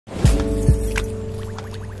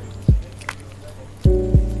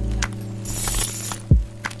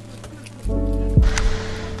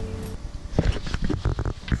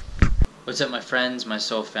What's up, my friends, my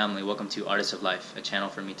soul family? Welcome to Artist of Life, a channel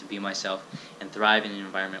for me to be myself and thrive in an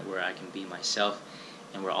environment where I can be myself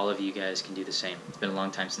and where all of you guys can do the same. It's been a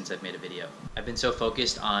long time since I've made a video. I've been so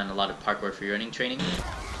focused on a lot of parkour freerunning training.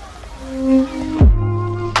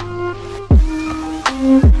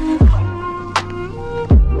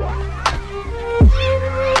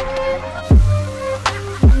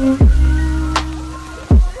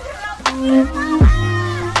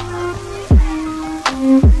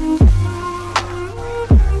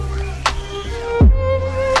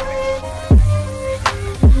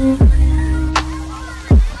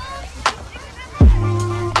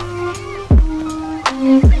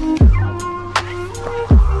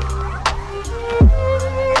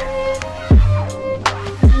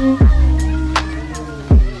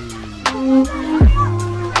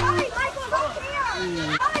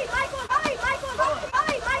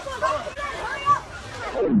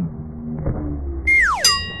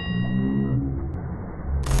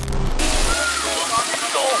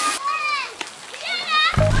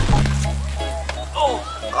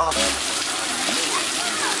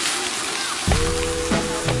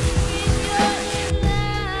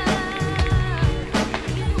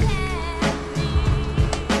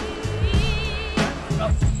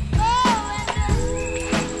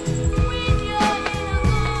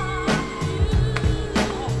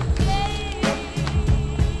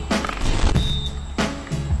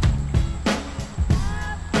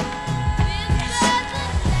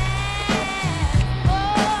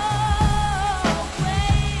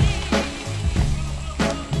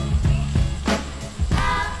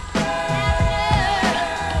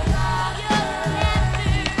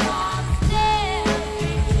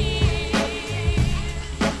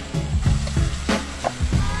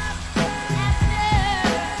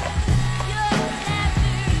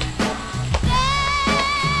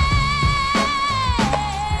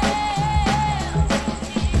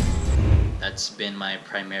 That's been my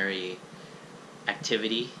primary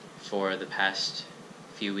activity for the past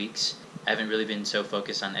few weeks. I haven't really been so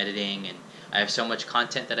focused on editing, and I have so much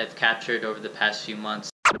content that I've captured over the past few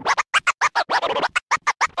months.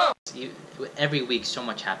 Every week so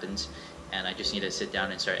much happens, and I just need to sit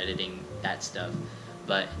down and start editing that stuff.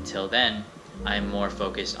 But until then, I'm more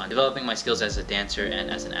focused on developing my skills as a dancer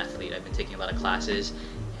and as an athlete. I've been taking a lot of classes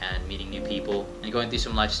and meeting new people and going through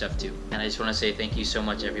some life stuff too. And I just want to say thank you so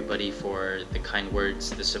much, everybody, for the kind words,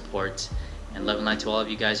 the support, and love and light to all of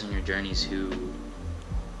you guys on your journeys who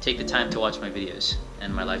take the time to watch my videos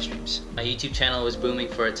and my live streams. My YouTube channel was booming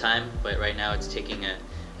for a time, but right now it's taking a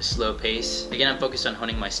slow pace. Again, I'm focused on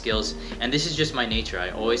honing my skills, and this is just my nature. I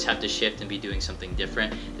always have to shift and be doing something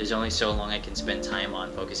different. There's only so long I can spend time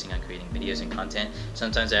on focusing on creating videos and content.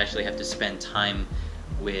 Sometimes I actually have to spend time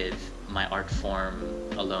with my art form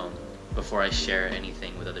alone before I share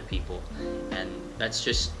anything with other people, and that's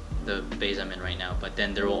just the phase I'm in right now. But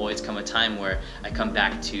then there will always come a time where I come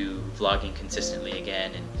back to vlogging consistently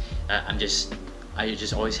again, and I just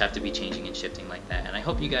always have to be changing and shifting like that, and I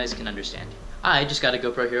hope you guys can understand. I just got a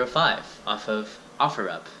GoPro Hero 5 off of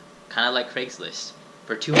OfferUp, kind of like Craigslist,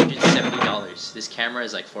 for $270. This camera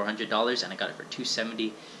is like $400 and I got it for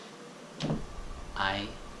 $270. I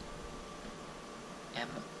am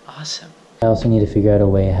awesome. I also need to figure out a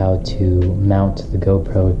way how to mount the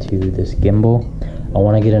GoPro to this gimbal. I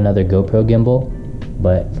want to get another GoPro gimbal,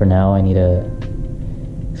 but for now I need to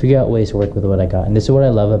figure out ways to work with what I got. And this is what I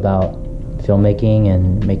love about filmmaking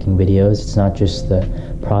and making videos. It's not just the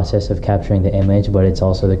process of capturing the image, but it's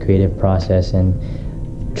also the creative process and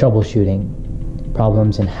troubleshooting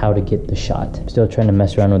problems and how to get the shot. I'm still trying to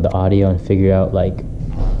mess around with the audio and figure out like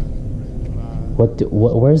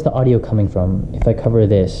where's the audio coming from? If I cover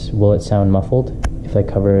this, will it sound muffled? If I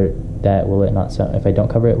cover that, will it not sound? If I don't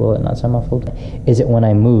cover it, will it not sound muffled? Is it when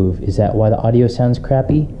I move? Is that why the audio sounds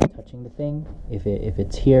crappy? Touching the thing? If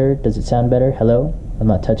it's here, does it sound better? Hello? I'm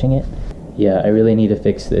not touching it. Yeah, I really need to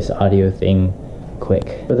fix this audio thing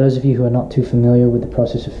quick. For those of you who are not too familiar with the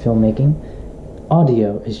process of filmmaking,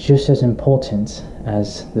 audio is just as important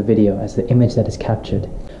as the video, as the image that is captured.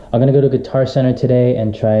 I'm gonna go to Guitar Center today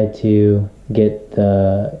and try to get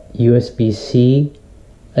the USB-C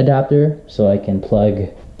adapter so I can plug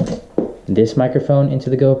this microphone into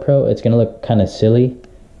the GoPro. It's gonna look kind of silly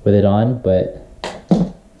with it on, but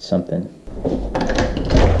it's something.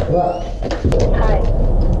 Hi.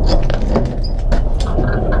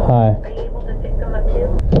 Hi. Are you able to pick them up too?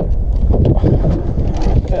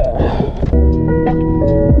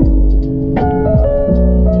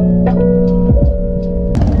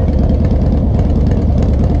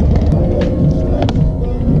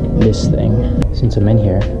 This thing, since I'm in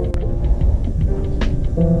here.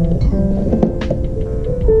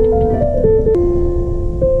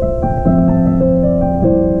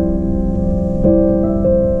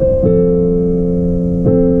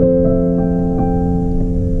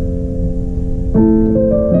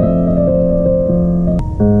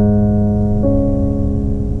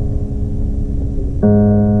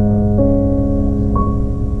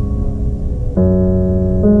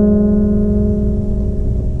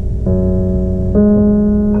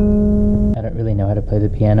 the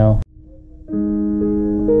piano.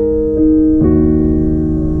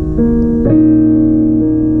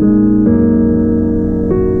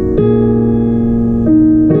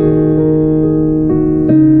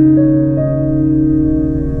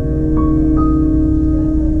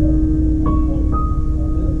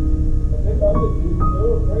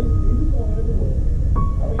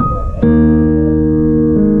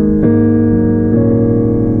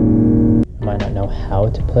 How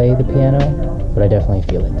to play the piano, but I definitely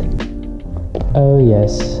feel it. Oh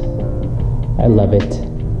yes, I love it.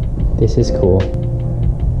 This is cool.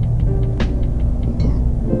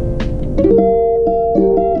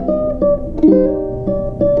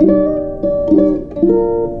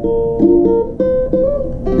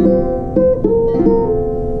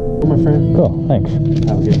 My friend. Cool, thanks.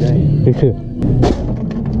 Have a good day. You too.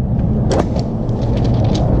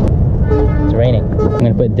 It's raining. I'm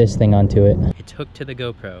gonna put this thing onto it. It's hooked to the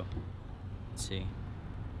GoPro. Let's see.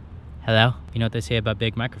 Hello? You know what they say about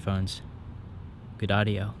big microphones? Good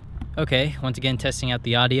audio. Okay, once again testing out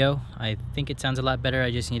the audio. I think it sounds a lot better. I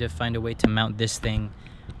just need to find a way to mount this thing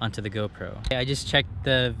onto the GoPro. Okay, I just checked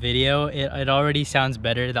the video. It already sounds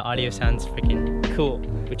better. The audio sounds freaking cool,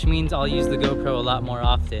 which means I'll use the GoPro a lot more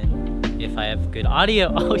often if I have good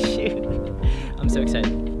audio. Oh shoot. I'm so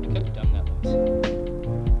excited. Look how dumb that looks.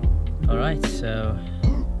 Alright, so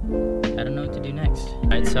I don't know what to do next.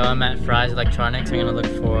 Alright, so I'm at Fry's Electronics. I'm gonna look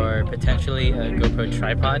for potentially a GoPro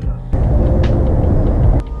tripod.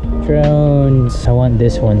 Drones. I want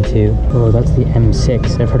this one too. Oh, that's the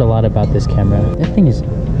M6. I've heard a lot about this camera. That thing is...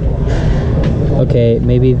 Okay,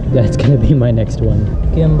 maybe that's gonna be my next one.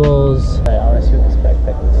 Gimbals. Alright, I wanna see what this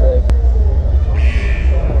backpack looks like.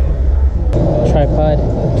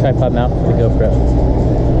 Tripod mount for the GoPro.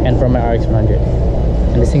 And for my RX100.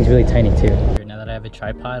 And this thing's really tiny too. Now that I have a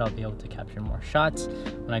tripod, I'll be able to capture more shots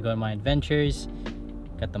when I go on my adventures.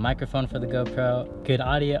 Got the microphone for the GoPro. Good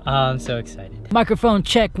audio. Oh, I'm so excited. Microphone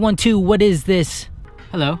check, 1, 2, what is this?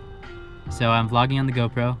 Hello. So I'm vlogging on the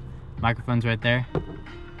GoPro. Microphone's right there.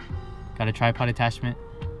 Got a tripod attachment.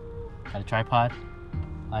 Got a tripod.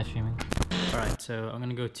 Live streaming. All right, so I'm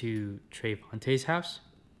gonna go to Trey Ponte's house.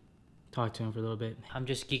 Talk to him for a little bit. I'm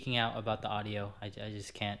just geeking out about the audio. I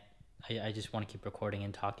just can't. I just want to keep recording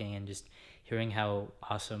and talking and just hearing how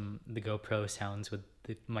awesome the GoPro sounds with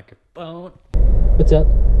the microphone. What's up?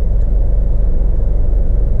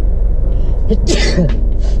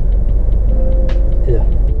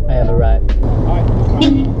 I have arrived.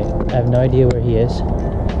 I have no idea where he is. So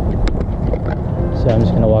I'm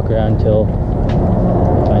just gonna walk around until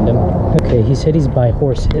I find him. Okay, he said he's by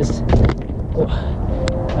horses. Oh,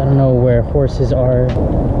 I don't know where horses are.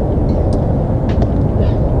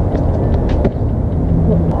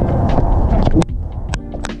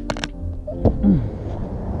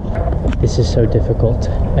 This is so difficult.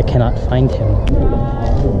 I cannot find him.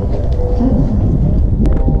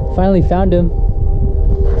 Finally found him.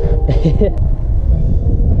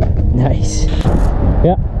 Nice.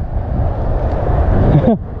 Yeah.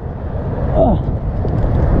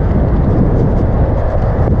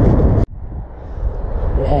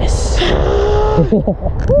 Yes.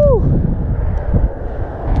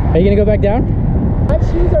 Are you gonna go back down? My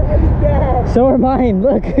shoes are really bad. So are mine,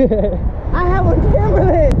 look. I have on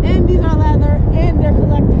Timberland, and these are leather, and they're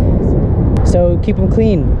collectibles. So keep them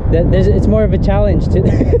clean. It's more of a challenge to... Okay,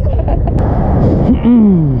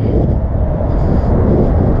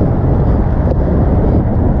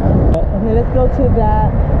 let's go to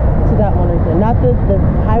that one right there. Not the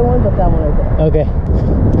high one, but that one right there. Okay.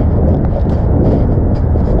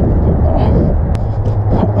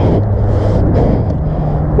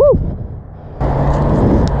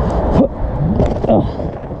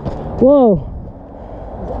 Whoa!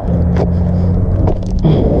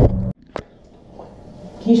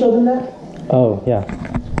 Can you show them that? Oh, yeah.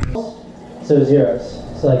 So zeros.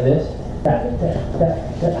 So like this. That.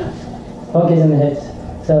 Funk is in the hips.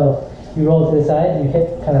 So you roll to the side, your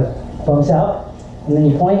hip kind of bumps out, and then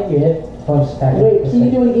you point, your hip bumps back. Wait, can you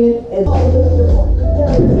do it again?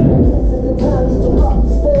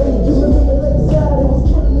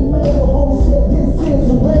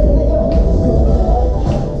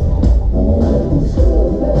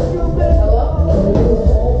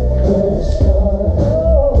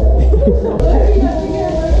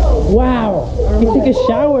 Wow! You took a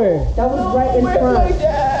shower! That was right in front.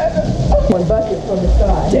 One bucket from the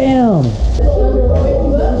side. Damn!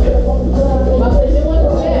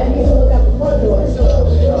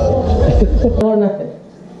 Or nothing.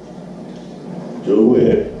 Do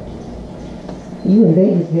it. You in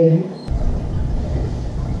Vegas, baby.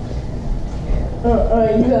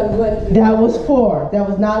 You got lucky. That was 4. That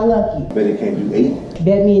was not lucky. Bet it can't do 8.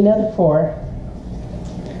 Bet me another 4.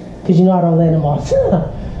 Cause you know I don't let them off.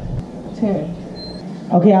 10.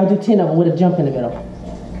 Okay, I'll do 10 of them with a jump in the middle.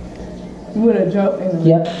 With a jump in the middle.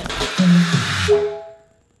 Yep.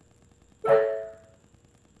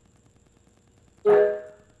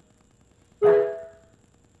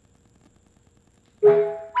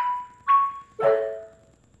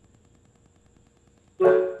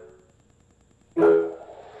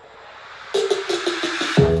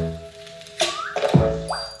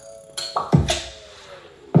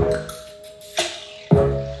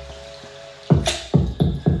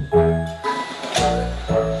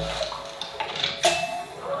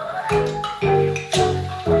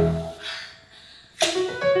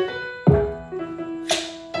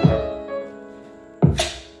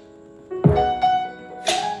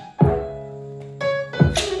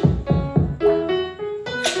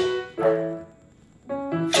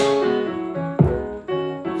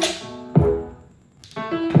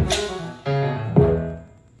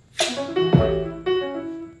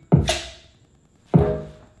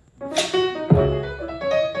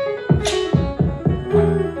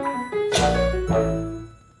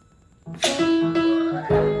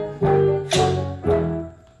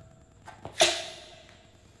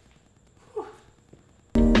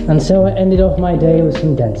 And so I ended off my day with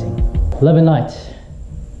some dancing. Love and light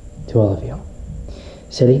to all of you.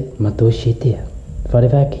 Sally, matoshite. Far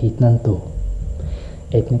iväg hit nanto.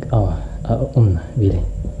 Etnik, Willy.